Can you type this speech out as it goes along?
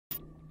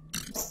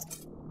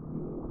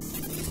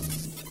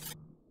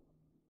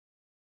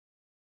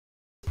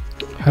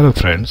Hello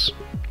friends,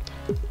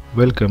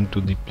 welcome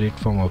to the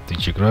platform of the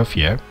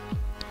Geographia.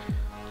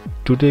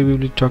 Today we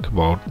will talk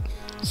about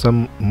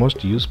some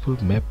most useful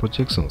map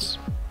projections.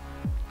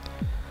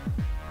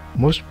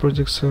 Most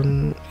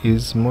projection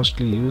is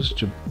mostly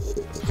used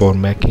for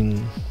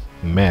making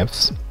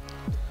maps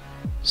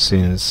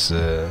since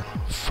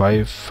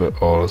 5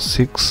 or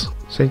 6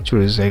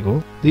 centuries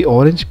ago. The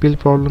orange peel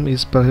problem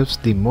is perhaps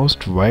the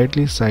most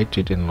widely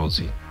cited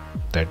analogy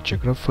that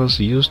geographers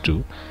use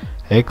to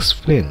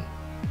explain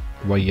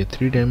why a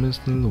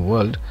three-dimensional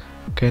world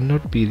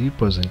cannot be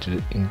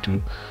represented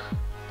into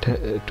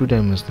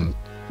two-dimensional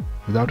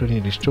without any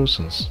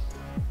distortions.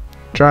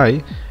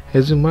 Try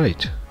as you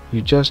might,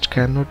 you just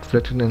cannot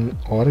flatten an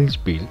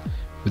orange peel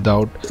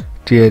without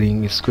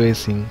tearing,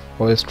 squeezing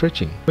or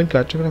stretching. When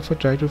cartographers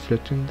try to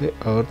flatten the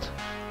earth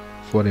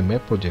for a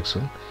map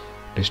projection,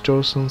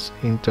 distortions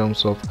in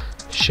terms of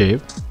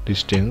shape,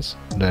 distance,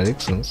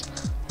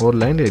 directions or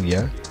land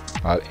area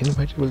are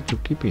inevitable to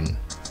keep in.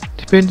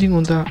 Depending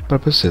on the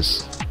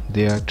purposes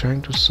they are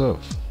trying to serve,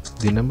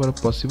 the number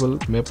of possible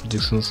map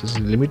projections is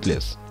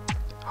limitless.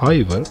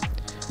 However,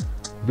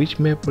 which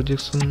map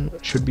projection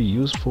should be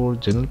used for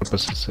general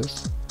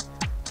purposes?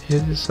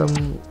 Here is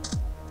some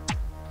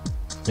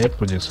map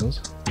projections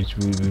which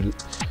we will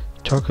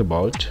talk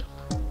about.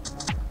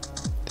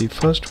 The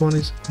first one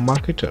is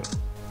marketer.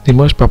 The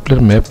most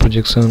popular map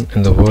projection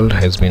in the world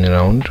has been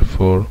around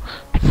for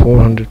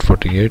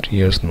 448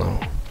 years now.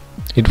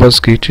 It was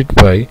created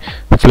by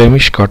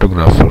Flemish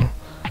cartographer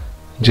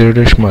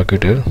Gerardus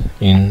Marketer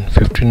in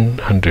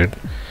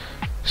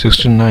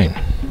 1569,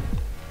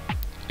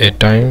 a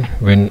time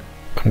when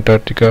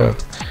Antarctica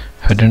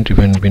hadn't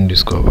even been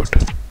discovered.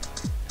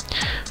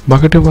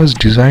 Marketer was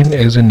designed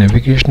as a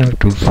navigational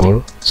tool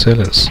for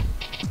sailors,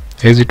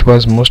 as it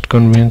was most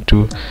convenient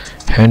to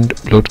hand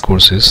plot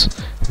courses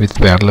with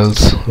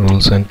parallels,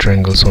 rules and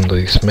triangles on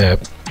this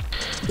map.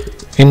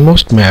 In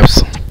most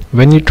maps,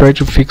 when you try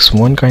to fix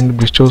one kind of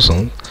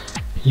distortion,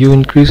 you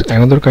increase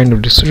another kind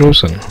of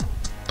distortion.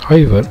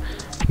 However,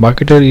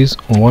 Marketer is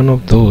one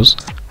of those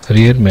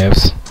rare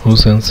maps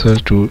whose answer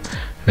to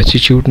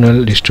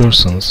latitudinal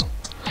distortions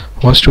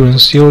was to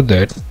ensure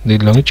that the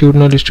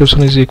longitudinal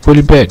distortion is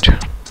equally bad.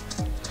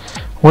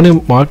 On a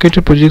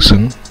Marketer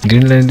projection,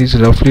 Greenland is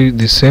roughly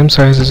the same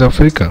size as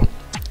Africa.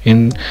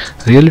 In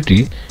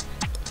reality,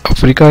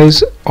 Africa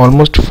is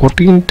almost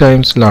 14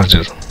 times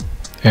larger,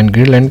 and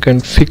Greenland can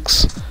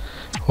fix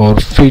or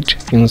fit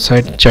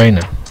inside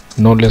China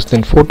no less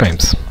than 4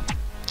 times.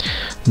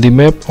 The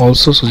map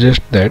also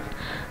suggests that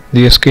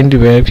the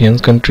Scandinavian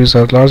countries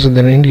are larger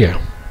than India,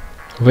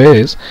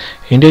 whereas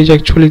India is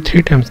actually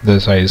 3 times the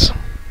size,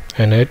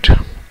 and yet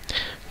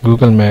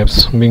Google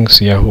Maps, Bing,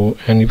 Yahoo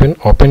and even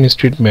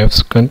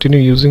OpenStreetMaps continue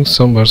using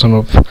some version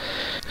of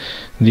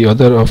the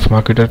other of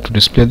Marketer to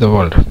display the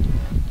world.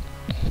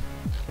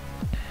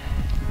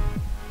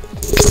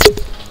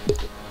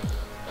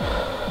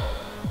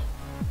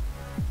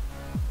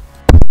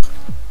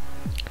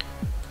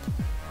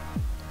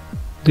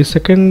 The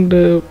second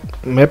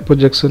map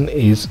projection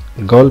is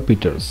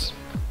goalposts.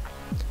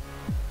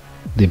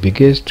 The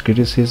biggest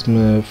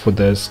criticism for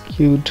the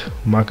skewed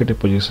Marketer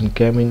projection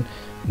came in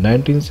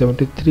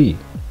 1973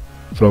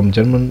 from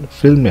German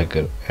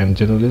filmmaker and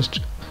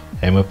journalist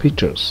Emma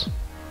Peters.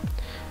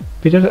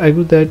 Peters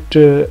argued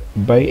that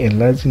by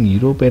enlarging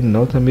Europe and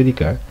North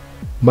America,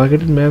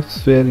 Marketer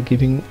maps were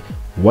giving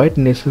white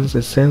nations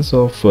a sense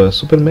of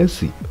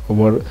supremacy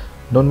over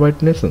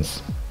non-white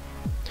nations.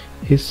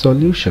 His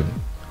solution,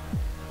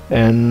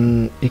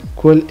 an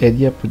equal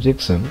area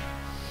projection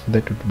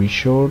that would be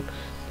showed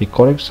the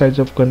correct size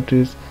of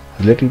countries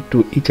relative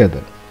to each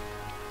other.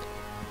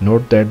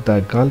 Note that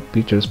the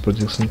Goalposts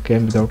projection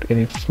came without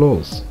any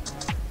flaws.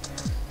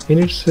 In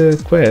its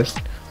quest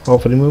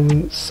of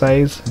removing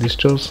size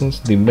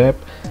distortions, the map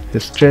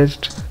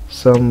stretched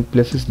some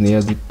places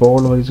near the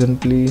pole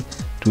horizontally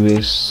to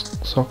a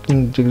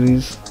shocking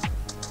degrees.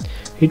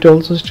 It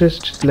also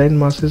stretched land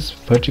masses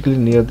vertically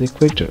near the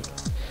equator.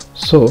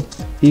 So,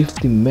 if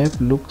the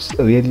map looks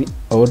really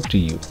odd to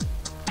you,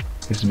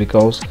 it's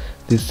because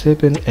the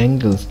shape and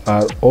angles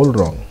are all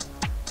wrong.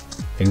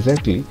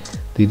 Exactly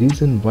the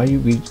reason why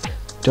we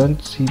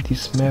don't see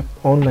this map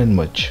online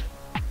much.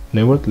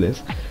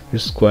 Nevertheless,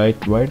 it's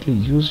quite widely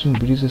used in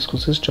British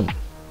ecosystem.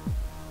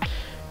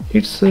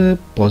 Its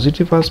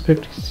positive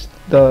aspect is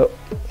the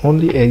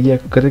only area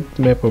correct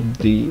map of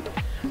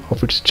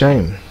its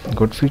time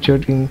got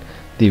featured in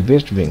the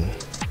West Wing.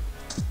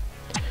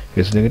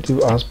 Its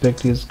negative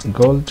aspect is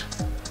galled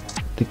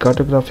the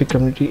cartographic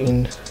community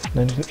in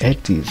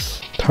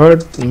 1980s.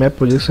 Third map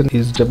projection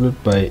is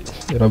developed by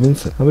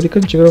Robinson.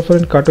 American geographer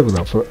and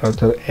cartographer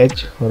Arthur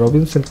H.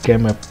 Robinson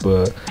came up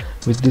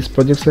with this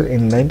projection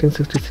in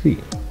 1963.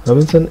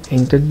 Robinson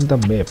intended the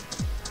map,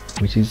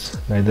 which is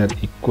neither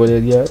equal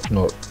area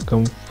nor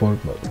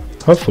conformal.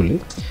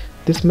 Hopefully,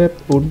 this map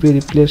would be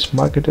replaced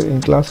Marketer in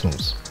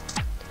classrooms.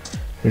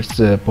 Its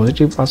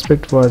positive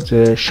aspect was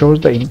shows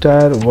the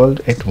entire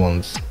world at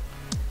once.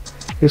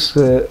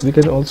 We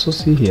can also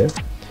see here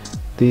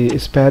the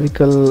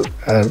spherical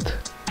earth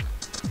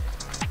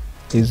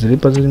is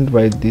represented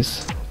by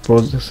this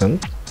projection,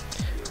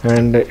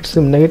 and its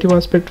negative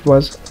aspect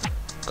was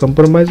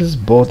compromises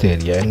both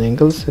area and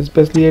angles,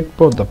 especially at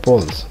both the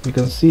poles. You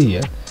can see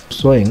here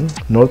showing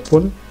North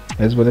Pole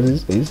as well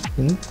as is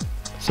in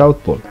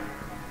South Pole.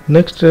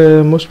 Next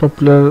most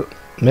popular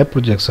map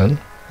projection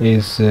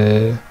is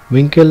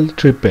Winkel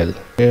triple.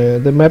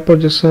 The map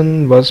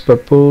projection was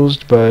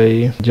proposed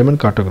by German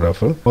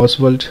cartographer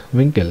Oswald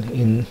Winkel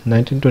in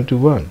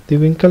 1921. The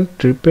Winkel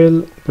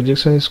triple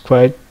projection is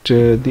quite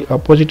the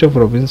opposite of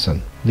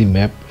Robinson. The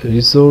map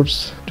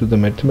resorts to the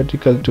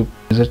mathematical to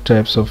measure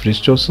types of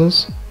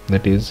distortions,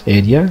 that is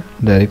area,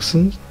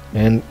 direction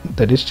and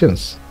the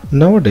distance.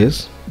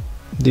 Nowadays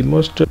the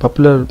most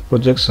popular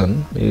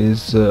projection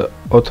is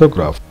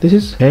orthograph. This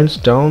is hands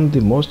down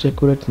the most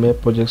accurate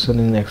map projection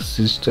in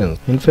existence.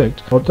 In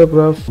fact,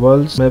 orthograph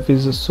world's map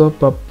is so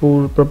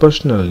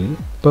proportionally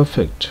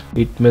perfect,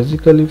 it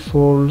magically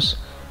folds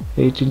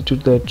it into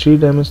the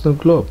three-dimensional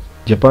globe.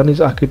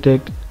 Japanese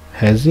architect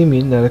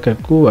Hajime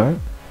Narakawa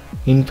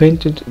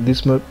invented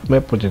this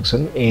map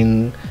projection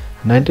in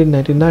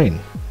 1999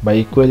 by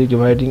equally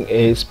dividing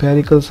a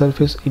spherical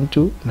surface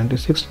into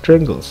 96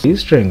 triangles.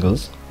 These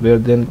triangles were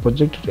then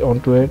projected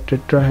onto a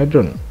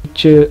tetrahedron,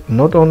 which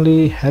not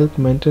only helped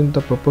maintain the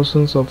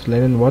proportions of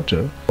land and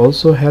water,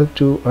 also helped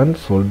to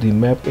unfold the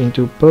map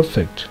into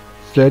perfect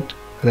flat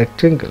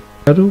rectangle.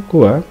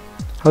 Narakawa,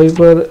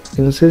 however,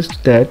 insists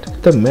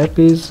that the map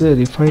is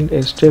refined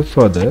a step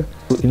further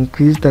to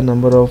increase the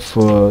number of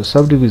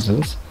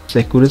subdivisions. Its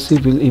accuracy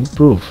will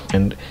improve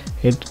and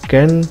it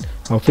can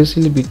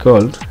officially be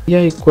called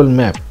area equal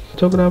map.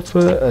 Photograph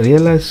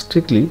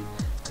realistically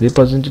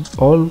represented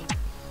all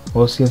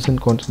oceans and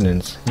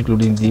continents,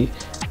 including the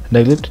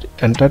neglected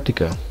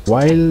Antarctica.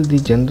 While the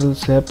general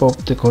shape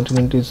of the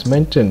continent is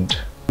maintained,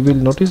 you will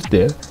notice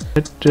there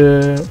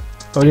that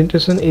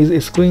orientation is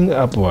skewing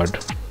upward,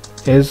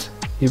 as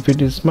if it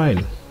is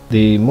smile.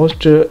 The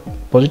most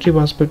positive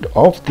aspect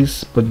of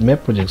this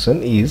map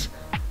projection is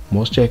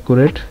most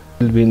accurate,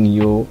 will win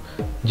you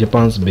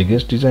Japan's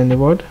biggest design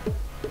award,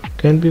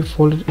 can be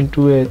folded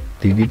into a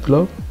 3D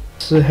globe.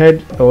 This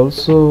had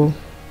also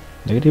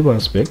negative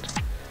aspect.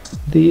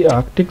 The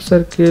Arctic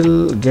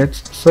Circle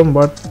gets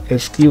somewhat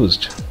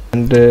excused,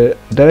 and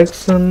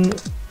direction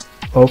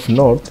of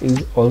north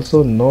is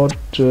also not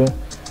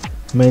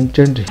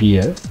mentioned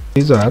here.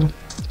 These are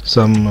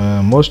some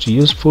most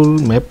useful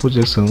map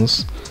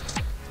projections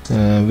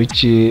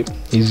which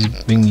is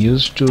being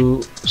used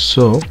to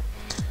show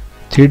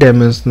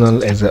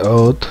three-dimensional as a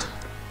earth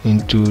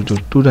into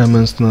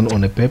two-dimensional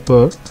on a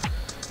paper,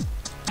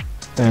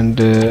 and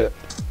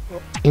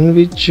in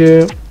which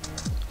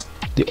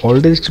the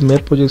oldest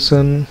map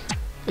projection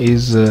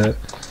is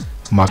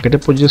marketer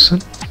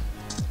projection,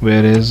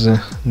 whereas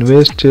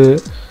newest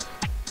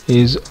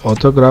is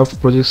orthograph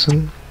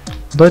projection.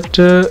 But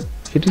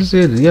it is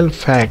a real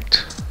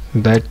fact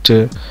that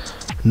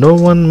no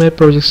one map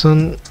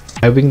projection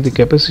having the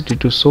capacity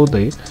to show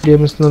the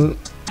three-dimensional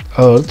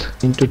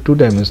earth into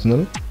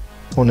two-dimensional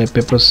on a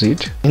paper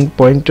sheet in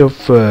point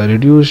of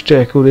reduced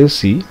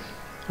accuracy,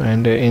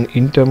 and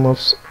in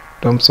terms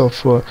of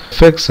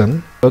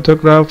perfection.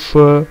 Orthograph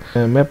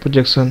map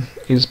projection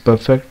is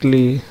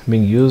perfectly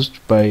being used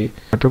by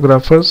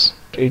cartographers.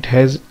 It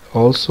has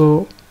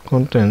also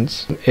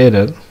contains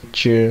error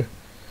which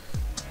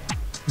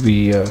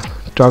we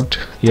talked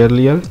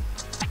earlier.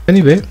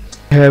 Anyway,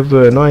 I have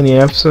no any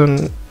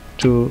option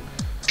to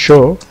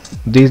show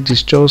these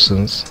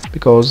distortions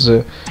because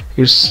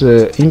it's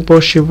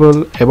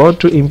impossible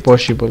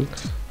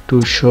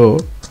to show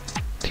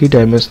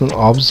three-dimensional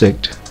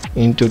object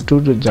into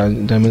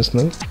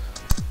two-dimensional,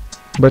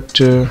 but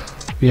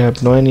we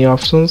have no any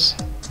options.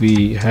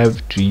 We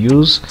have to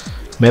use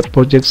map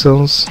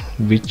projections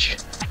which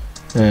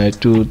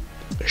to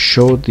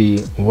show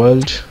the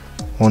world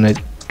on a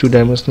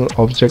two-dimensional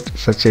object,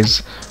 such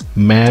as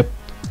map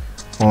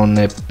on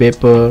a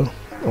paper,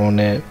 on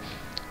a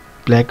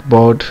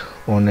blackboard,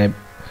 on a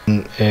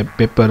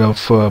paper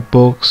of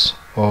books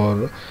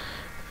or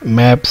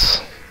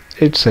maps,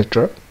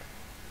 etc.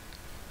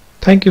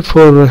 Thank you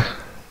for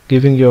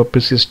giving your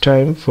precious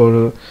time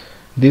for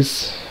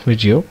this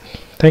video.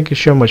 Thank you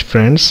so much,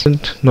 friends, and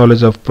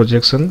knowledge of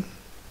projection.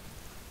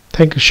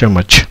 Thank you so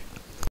much.